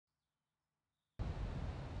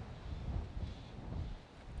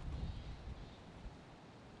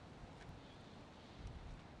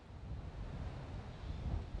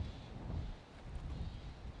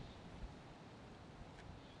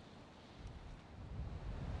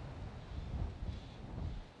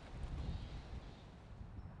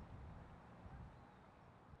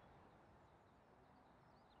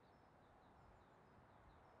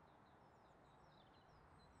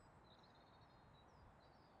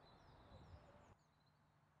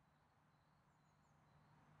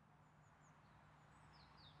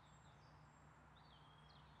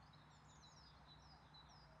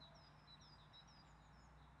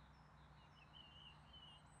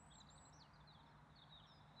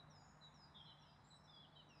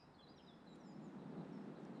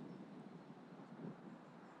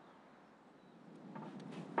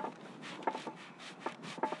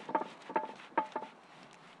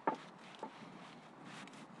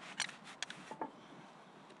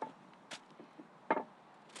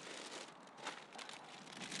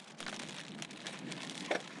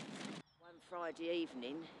Friday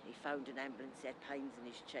evening, he phoned an ambulance, he had pains in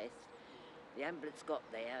his chest. The ambulance got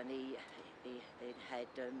there and he had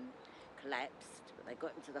collapsed, but they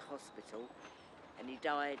got him to the hospital and he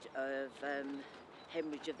died of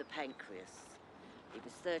hemorrhage of the pancreas. He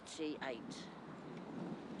was 38,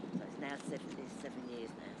 so it's now 7 years now since he's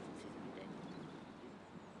been dead.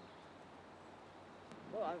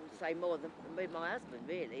 Well, I would say more than with my husband,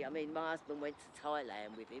 really. I mean, my husband went to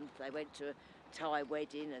Thailand with him. They went to a Thai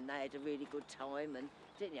wedding and they had a really good time, and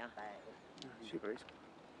didn't you? Super. Okay.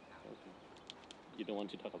 You don't want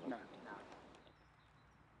to talk about No. it? No.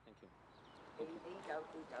 Thank you. He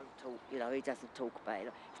don't talk, you know, he doesn't talk about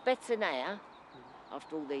it. It's better now,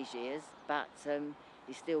 after all these years, but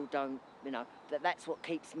he still don't, you know, that's what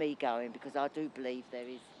keeps me going, because I do believe there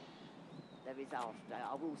is after.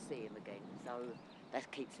 I will see him again, so that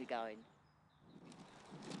keeps me going.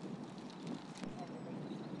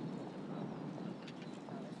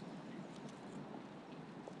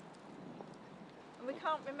 And we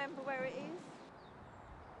can't remember where it is.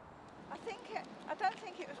 I don't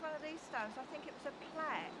think it was one of these stones. I think it was a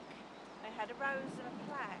plaque. They had a rose and a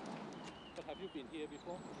plaque. But have you been here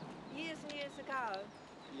before? Years and years ago.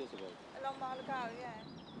 Years ago. A long while ago, yeah.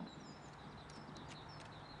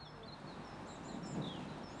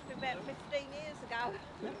 It's been about 15 years ago.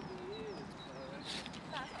 30 years.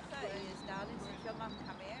 No, it's not 30 years, darling, since your mum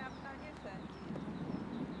come here. I haven't known you 30 years.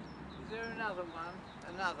 Is there another one?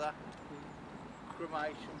 Another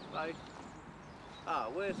cremation place?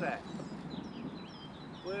 Ah, where's that?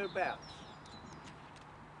 Whereabouts?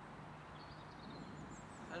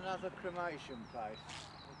 Another cremation place.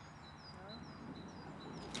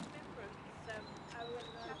 Remember, it's Owen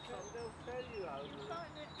They'll tell you over You'll there.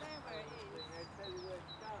 find it there where it is. They'll tell you where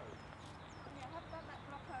to go. Yeah, have done that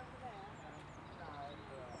block over there. No,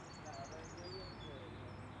 they wouldn't do it.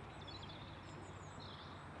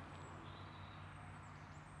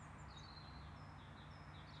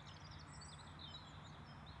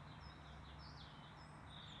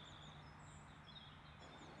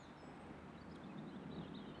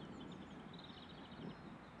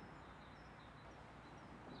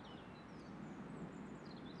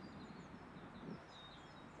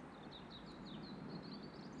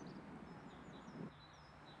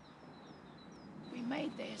 We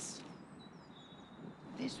made this.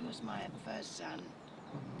 This was my first son,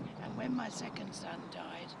 and when my second son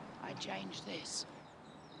died, I changed this.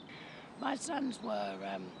 My sons were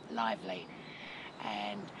lively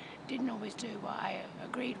and didn't always do what I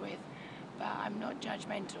agreed with, but I'm not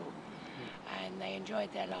judgmental, and they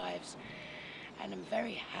enjoyed their lives, and I'm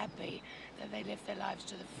very happy that they lived their lives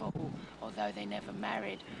to the full, although they never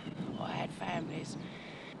married or had families.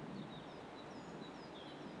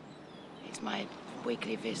 It's my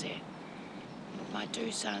weekly visit. My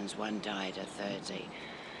two sons, one died at 30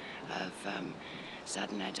 of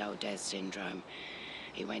sudden adult death syndrome.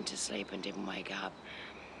 He went to sleep and didn't wake up.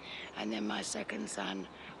 And then my second son,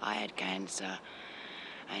 I had cancer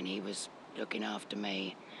and he was looking after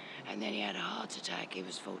me. And then he had a heart attack. He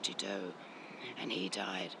was 42 and he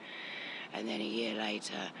died. And then a year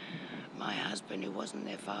later, my husband, who wasn't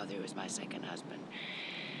their father, who was my second husband,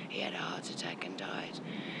 he had a heart attack and died,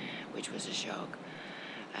 which was a shock.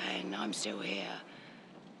 And I'm still here.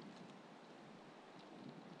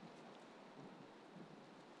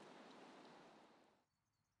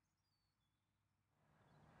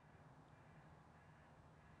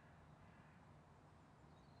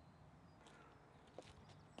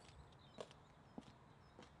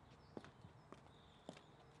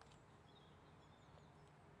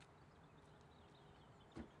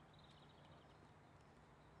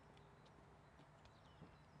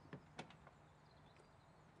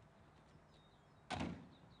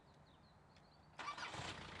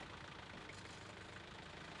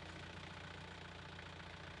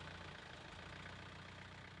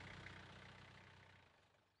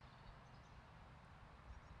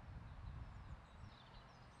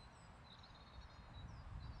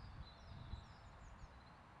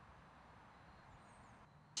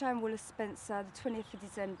 Jane Wallace Spencer, the 20th of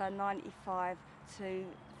December 95 to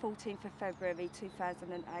 14th of February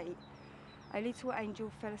 2008. A little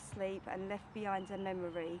angel fell asleep and left behind a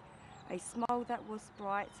memory, a smile that was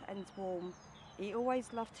bright and warm. He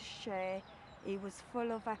always loved to share, he was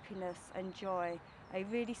full of happiness and joy, a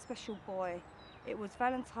really special boy. It was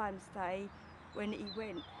Valentine's Day when he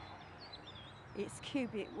went. It's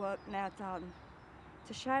cubic work now done.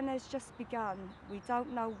 Tashan has just begun. We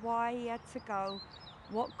don't know why he had to go,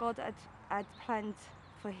 what God had planned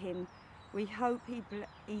for him. We hope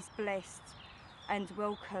he's blessed and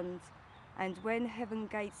welcomed, and when heaven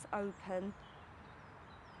gates open,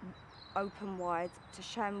 open wide.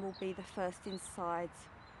 Tashan will be the first inside.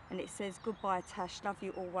 And it says, goodbye Tash, love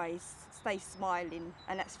you always, stay smiling.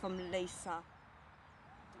 And that's from Lisa.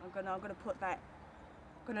 I'm gonna put that,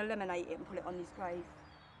 I'm gonna laminate it and put it on his grave.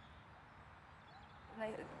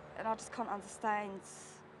 And I just can't understand,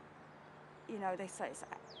 you know, they say it's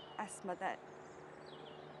asthma that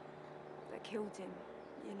killed him,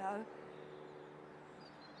 you know.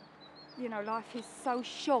 You know, life is so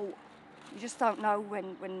short. You just don't know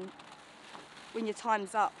when your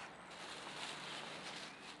time's up.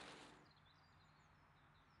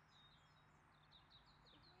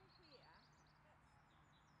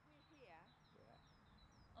 We're here.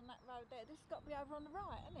 On that road there. This has got to be over on the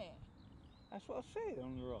right, isn't it? That's what I said,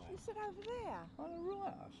 on the right. You said over there. On the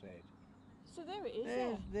right, I said. So there it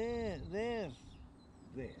is, There's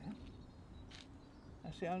there.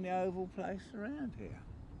 That's the only oval place around here.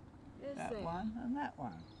 There's That there. one and that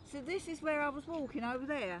one. So this is where I was walking, over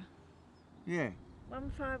there. Yeah.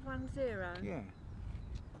 1510. Yeah.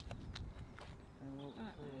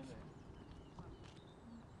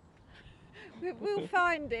 We'll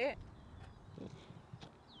find it.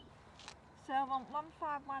 So I want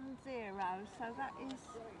 1510, so that is,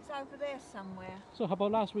 it's over there somewhere. So how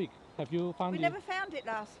about last week? Have you found We it? never found it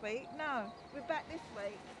last week, no. We're back this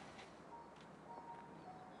week.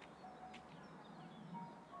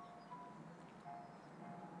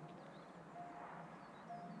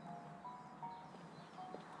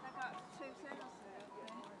 They got up to 2,000 up there.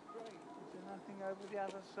 Is there nothing over the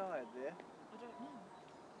other side there? I don't know.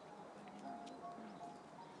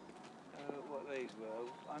 What these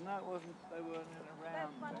were? I know it wasn't. They weren't in a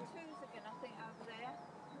round There's bed. 1 2s again, I think, over there.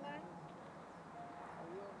 No?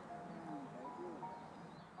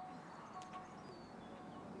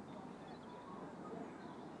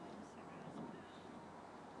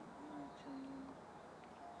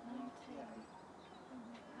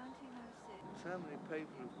 So many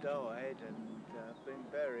people have died and been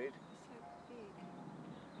buried. So big.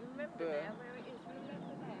 You remember But- now where it is? You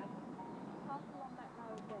remember now? Half along that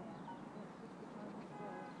road there. It's just behind this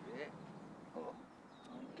wall. Yeah. Oh,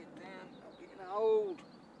 get down. I'm getting old.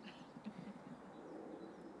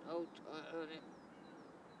 Hold tight on it.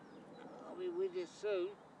 I'll be with you soon.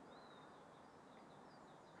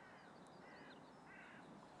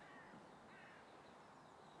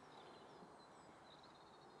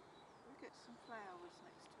 We'll get some flowers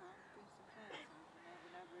next time. Bring some flowers over now. We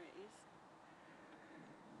know where it is.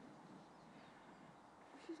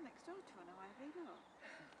 She's next door to an ivy, look.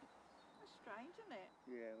 That's strange, isn't it?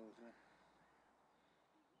 Yeah, it was a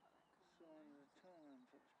sign of the times.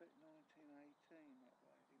 I expect 1918 that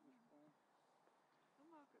lady was born. Oh,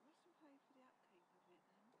 Margaret must have paid for the upkeep of it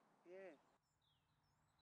then. Yeah.